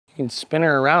can spin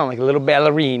her around like a little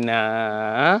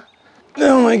ballerina.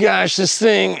 Oh my gosh, this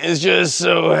thing is just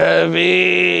so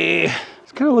heavy.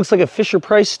 It kind of looks like a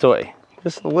Fisher-Price toy.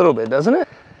 Just a little bit, doesn't it?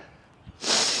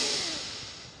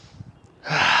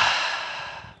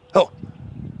 Oh,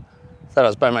 thought I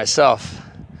was by myself.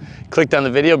 Clicked on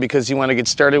the video because you want to get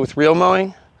started with reel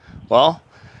mowing? Well,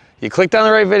 you clicked on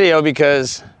the right video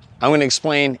because I'm going to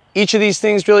explain each of these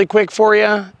things really quick for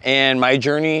you and my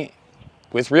journey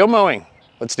with reel mowing.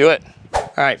 Let's do it.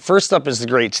 All right, first up is the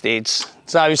Great States.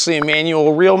 It's obviously a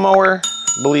manual reel mower.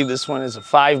 I believe this one is a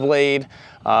 5-blade.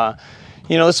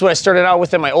 You know, this is what I started out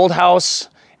with at my old house.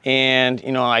 And,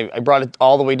 you know, I brought it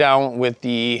all the way down with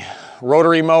the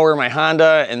rotary mower, my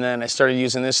Honda, and then I started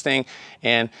using this thing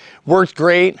and worked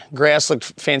great. Grass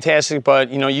looked fantastic, but,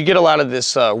 you know, you get a lot of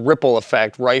this ripple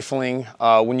effect, rifling,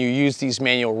 when you use these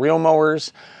manual reel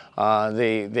mowers.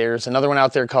 There's another one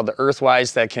out there called the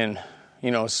Earthwise that can, you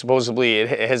know, supposedly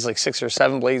it has like 6 or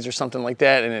 7 blades or something like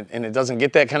that, and it doesn't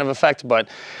get that kind of effect, but,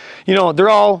 you know, they're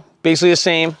all basically the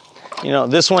same. You know,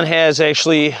 this one has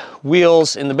actually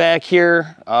wheels in the back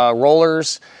here,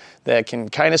 rollers that can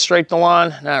kind of strike the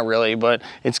lawn. Not really, but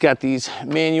it's got these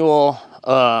manual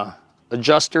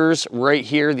adjusters right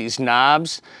here, these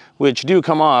knobs, which do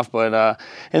come off, but,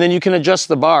 and then you can adjust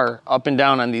the bar up and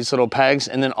down on these little pegs.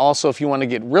 And then also if you want to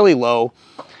get really low,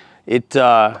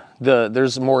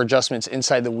 there's more adjustments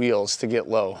inside the wheels to get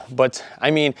low. But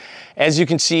I mean, as you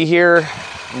can see here,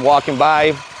 I'm walking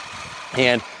by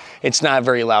and it's not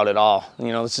very loud at all. You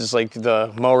know, this is like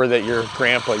the mower that your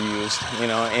grandpa used, you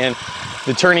know, and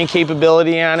the turning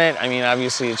capability on it, I mean,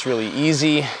 obviously it's really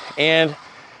easy and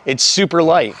it's super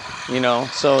light, you know.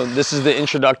 So this is the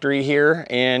introductory here.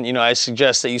 And, you know, I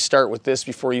suggest that you start with this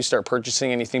before you start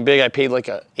purchasing anything big. I paid like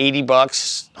 $80,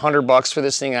 $100 for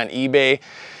this thing on eBay.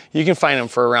 You can find them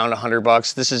for around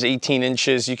 $100. This is 18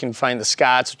 inches. You can find the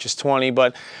Scots, which is 20.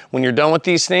 But when you're done with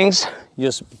these things, you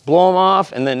just blow them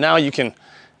off. And then now you can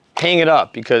hang it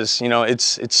up because, you know,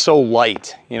 it's so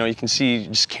light. You know, you can see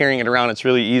just carrying it around, it's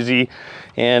really easy.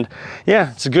 And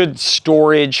yeah, it's a good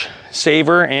storage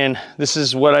saver. And this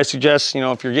is what I suggest, you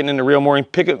know, if you're getting into reel mowing,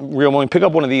 pick up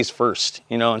one of these first,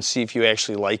 you know, and see if you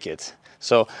actually like it.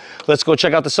 So let's go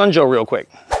check out the Sun Joe real quick.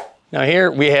 Now here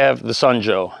we have the Sun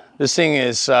Joe. This thing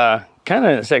is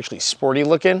it's actually sporty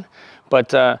looking.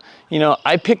 But, you know,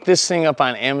 I picked this thing up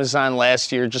on Amazon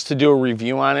last year just to do a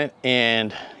review on it.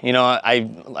 And, you know,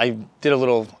 I did a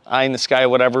little eye in the sky,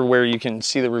 whatever, where you can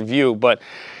see the review. But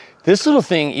this little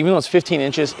thing, even though it's 15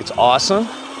 inches, it's awesome.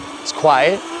 It's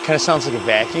quiet, kind of sounds like a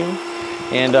vacuum.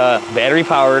 And battery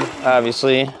powered,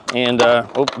 obviously. And,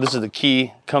 oh, this is the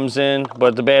key, comes in.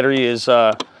 But the battery is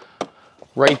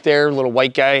right there, little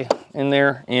white guy in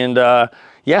there. And,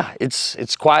 yeah,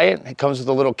 it's quiet. It comes with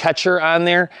a little catcher on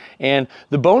there. And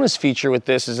the bonus feature with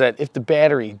this is that if the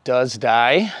battery does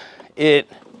die, it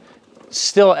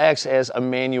still acts as a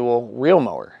manual reel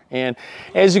mower. And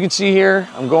as you can see here,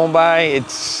 I'm going by, it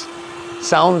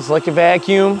sounds like a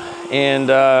vacuum. And,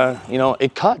 you know,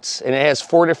 it cuts. And it has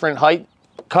 4 different height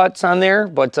cuts on there.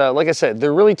 But like I said,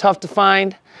 they're really tough to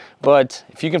find. But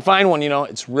if you can find one, you know,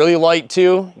 it's really light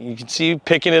too. You can see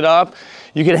picking it up.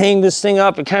 You can hang this thing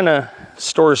up. It kind of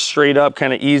stores straight up,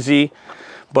 kind of easy.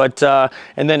 But,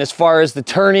 and then as far as the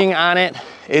turning on it,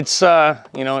 it's,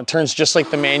 you know, it turns just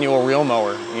like the manual reel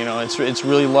mower. You know, it's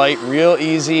really light, real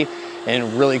easy,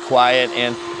 and really quiet.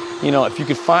 And, you know, if you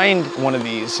could find one of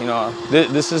these, you know,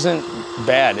 this isn't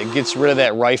bad. It gets rid of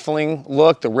that rifling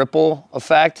look, the ripple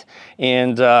effect.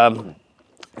 And,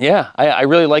 yeah, I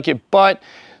really like it. But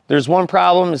there's one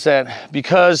problem, is that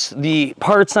because the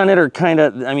parts on it are kind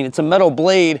of, I mean, it's a metal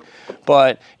blade,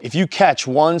 but if you catch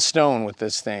one stone with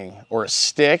this thing or a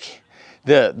stick,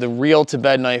 the reel to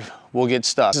bed knife will get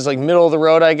stuck. This is like middle of the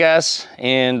road, I guess,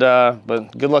 and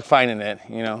but good luck finding it.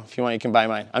 You know, if you want, you can buy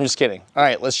mine. I'm just kidding. All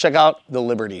right, let's check out the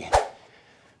Liberty.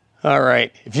 All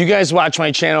right, if you guys watch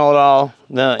my channel at all,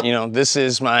 you know, this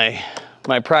is my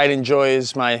pride and joy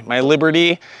is my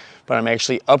Liberty. But I'm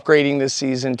actually upgrading this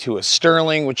season to a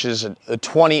Sterling, which is a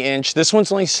 20-inch. This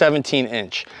one's only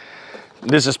 17-inch.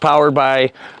 This is powered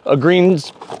by a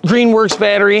Greenworks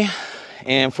battery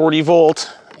and 40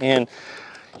 volt. And,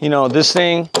 you know, this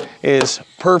thing is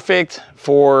perfect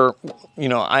for, you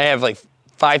know, I have like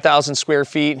 5,000 square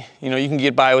feet. You know, you can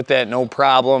get by with that, no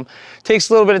problem. Takes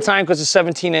a little bit of time because it's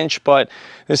 17-inch, but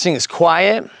this thing is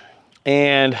quiet.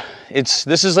 And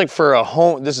this is like for a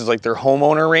home, this is like their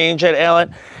homeowner range at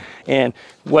Allett. And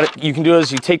what you can do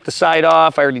is you take the side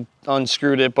off. I already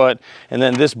unscrewed it, and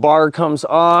then this bar comes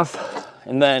off,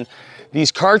 and then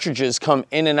these cartridges come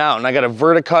in and out. And I got a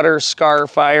verticutter, scar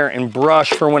fire, and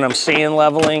brush for when I'm sand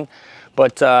leveling.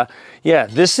 But yeah,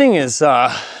 this thing has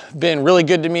been really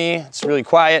good to me. It's really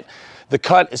quiet. The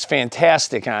cut is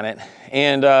fantastic on it.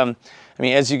 And I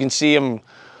mean, as you can see,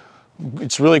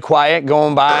 it's really quiet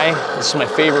going by. This is my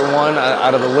favorite one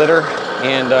out of the litter.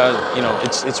 And you know,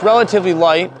 it's relatively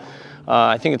light.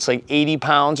 I think it's like 80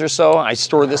 pounds or so. I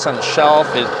store this on the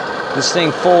shelf. This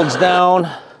thing folds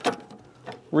down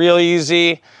real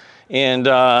easy. And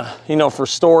you know, for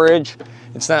storage,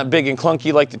 it's not big and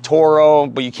clunky like the Toro,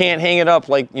 but you can't hang it up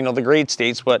like, you know, the Great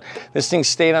States. But this thing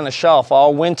stayed on the shelf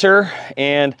all winter,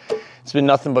 and it's been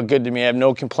nothing but good to me. I have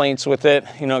no complaints with it,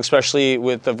 you know, especially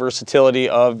with the versatility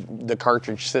of the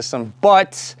cartridge system.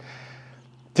 But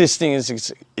this thing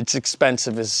is, it's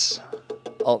expensive as,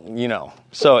 you know.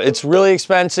 So it's really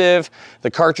expensive.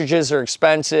 The cartridges are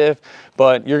expensive,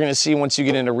 but you're gonna see once you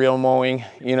get into reel mowing,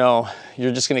 you know,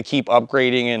 you're just gonna keep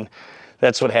upgrading, and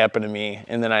that's what happened to me.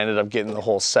 And then I ended up getting the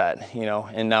whole set, you know,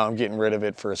 and now I'm getting rid of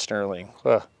it for a Sterling.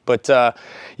 But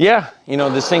yeah, you know,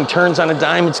 this thing turns on a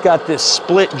dime. It's got this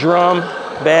split drum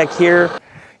back here.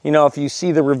 You know, if you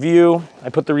see the review, I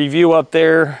put the review up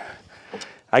there.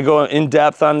 I go in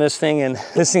depth on this thing, and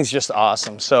this thing's just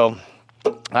awesome. So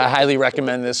I highly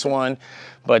recommend this one.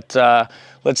 But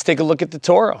let's take a look at the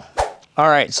Toro. All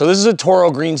right, so this is a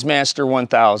Toro Greensmaster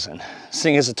 1000. This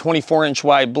thing has a 24-inch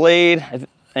wide blade,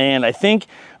 and I think,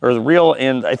 or the reel,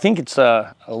 and I think it's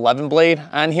a 11 blade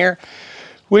on here,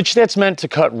 which that's meant to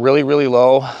cut really, really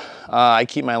low. I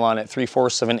keep my lawn at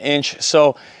 3/4 of an inch,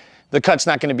 so the cut's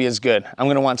not gonna be as good. I'm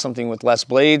gonna want something with less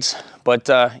blades, but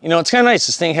you know, it's kind of nice.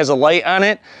 This thing has a light on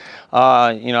it.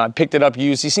 You know, I picked it up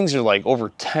used. These things are like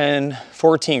over 10,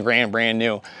 14 grand brand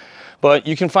new. But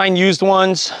you can find used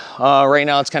ones. Right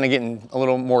now it's kind of getting a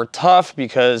little more tough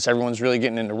because everyone's really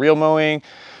getting into reel mowing.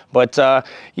 But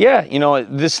yeah, you know,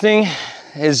 this thing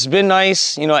has been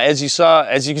nice. You know, as you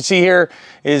can see here,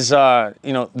 is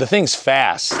you know, the thing's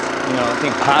fast. You know, the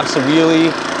thing pops a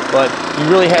wheelie, but you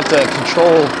really have to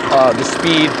control the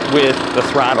speed with the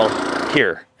throttle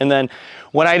here. And then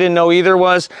what I didn't know either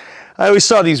was, I always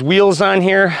saw these wheels on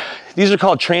here. These are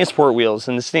called transport wheels,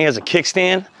 and this thing has a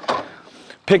kickstand.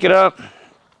 Pick it up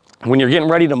when you're getting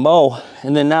ready to mow,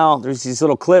 and then now there's these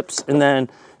little clips, and then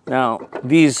now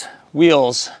these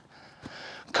wheels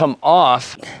come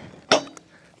off.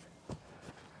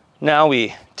 Now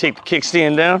we take the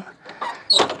kickstand down,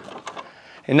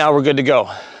 and now we're good to go.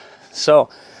 So,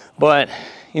 but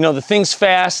you know, the thing's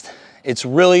fast. It's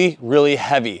really, really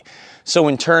heavy. So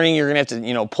when turning, you're gonna have to,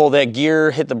 you know, pull that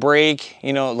gear, hit the brake,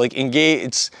 you know, like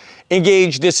engage,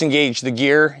 disengage the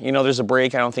gear. You know, there's a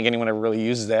brake. I don't think anyone ever really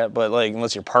uses that, but like,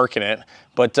 unless you're parking it.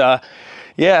 But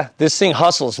yeah, this thing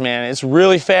hustles, man. It's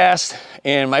really fast,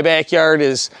 and my backyard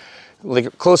is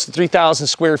like close to 3,000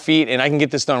 square feet, and I can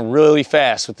get this done really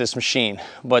fast with this machine.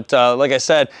 But like I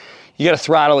said, you gotta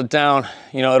throttle it down.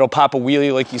 You know, it'll pop a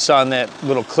wheelie like you saw in that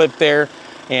little clip there,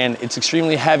 and it's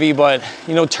extremely heavy, but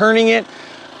you know, turning it,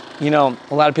 you know,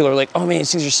 a lot of people are like, oh man,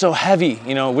 these things are so heavy,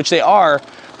 you know, which they are,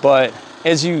 but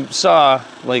as you saw,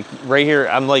 like right here,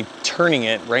 I'm like turning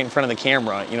it right in front of the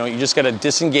camera. You know, you just gotta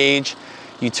disengage,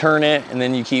 you turn it, and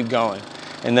then you keep going.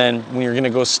 And then when you're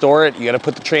gonna go store it, you gotta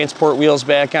put the transport wheels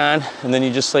back on, and then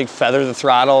you just like feather the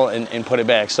throttle and put it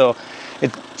back. So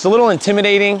it's a little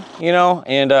intimidating, you know,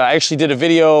 and I actually did a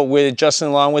video with Justin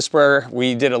the Lawn Whisperer.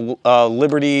 We did a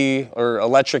Liberty or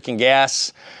electric and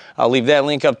gas. I'll leave that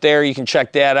link up there. You can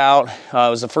check that out. It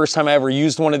was the first time I ever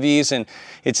used one of these, and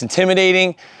it's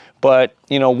intimidating, but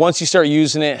you know, once you start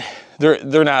using it,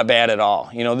 they're not bad at all.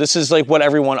 You know, this is like what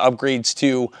everyone upgrades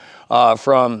to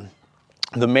from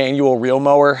the manual reel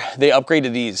mower. They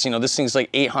upgraded these. You know, this thing's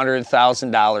like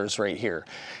 $800,000 right here.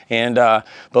 And but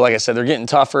like I said, they're getting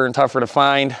tougher and tougher to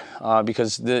find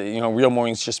because the, you know, reel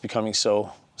mowing is just becoming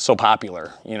so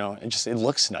popular. You know, it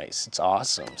looks nice. It's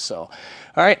awesome. So,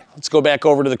 all right, let's go back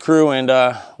over to the crew and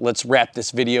let's wrap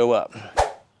this video up.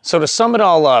 So to sum it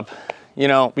all up, you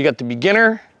know, we got the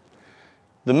beginner,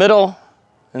 the middle,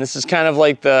 and this is kind of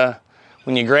like the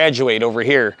when you graduate over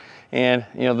here. And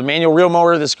you know, the manual reel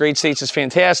mower, this Great States, is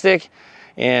fantastic.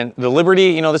 And the Liberty,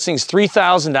 you know, this thing's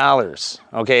 $3,000.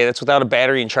 Okay, that's without a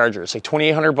battery and charger. It's like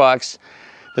 2,800 bucks.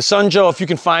 The Sun Joe, if you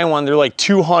can find one, they're like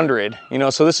 200. You know,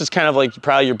 so this is kind of like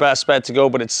probably your best bet to go,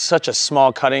 but it's such a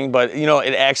small cutting. But you know,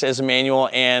 it acts as a manual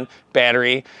and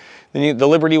battery. Then the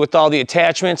Liberty with all the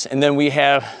attachments, and then we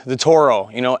have the Toro.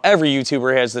 You know, every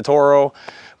YouTuber has the Toro,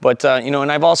 but you know,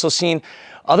 and I've also seen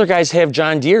other guys have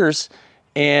John Deere's,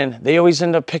 and they always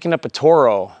end up picking up a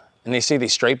Toro, and they say they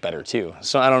stripe better too.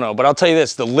 So I don't know, but I'll tell you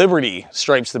this, the Liberty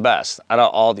stripes the best out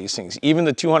of all these things. Even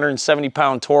the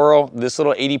 270-pound Toro, this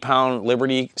little 80-pound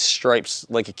Liberty stripes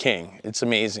like a king. It's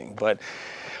amazing. But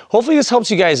hopefully this helps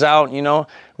you guys out. You know,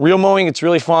 reel mowing, it's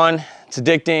really fun. It's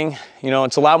addicting. You know,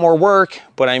 it's a lot more work,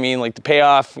 but I mean, like the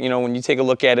payoff, you know, when you take a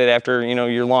look at it after, you know,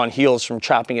 your lawn heals from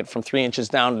chopping it from 3 inches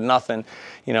down to nothing,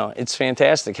 you know, it's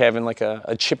fantastic having like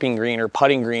a chipping green or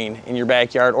putting green in your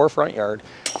backyard or front yard.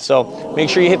 So make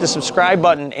sure you hit the subscribe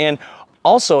button. And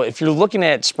also, if you're looking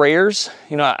at sprayers,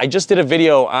 you know, I just did a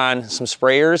video on some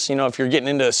sprayers. You know, if you're getting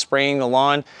into spraying the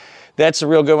lawn, that's a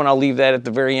real good one. I'll leave that at the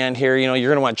very end here. You know,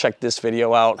 you're gonna wanna check this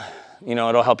video out. You know,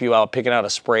 it'll help you out picking out a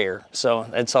sprayer. So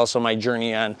that's also my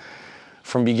journey on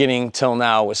from beginning till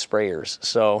now with sprayers.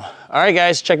 So, all right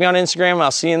guys, check me out on Instagram.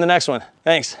 I'll see you in the next one.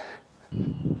 Thanks.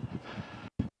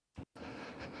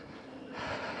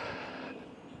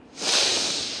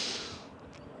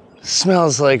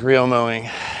 Smells like reel mowing.